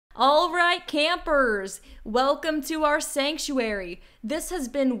All right, campers, welcome to our sanctuary. This has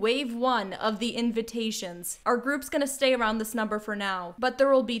been wave 1 of the invitations. Our group's gonna stay around this number for now, but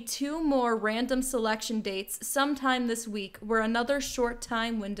there will be 2 more random selection dates sometime this week where another short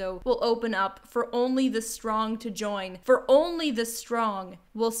time window will open up for only the strong to join. For only the strong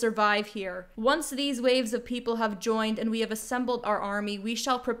will survive here. Once these waves of people have joined and we have assembled our army, we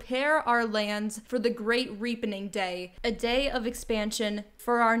shall prepare our lands for the great reaping day, a day of expansion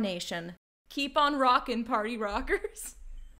for our nation. Keep on rockin', party rockers.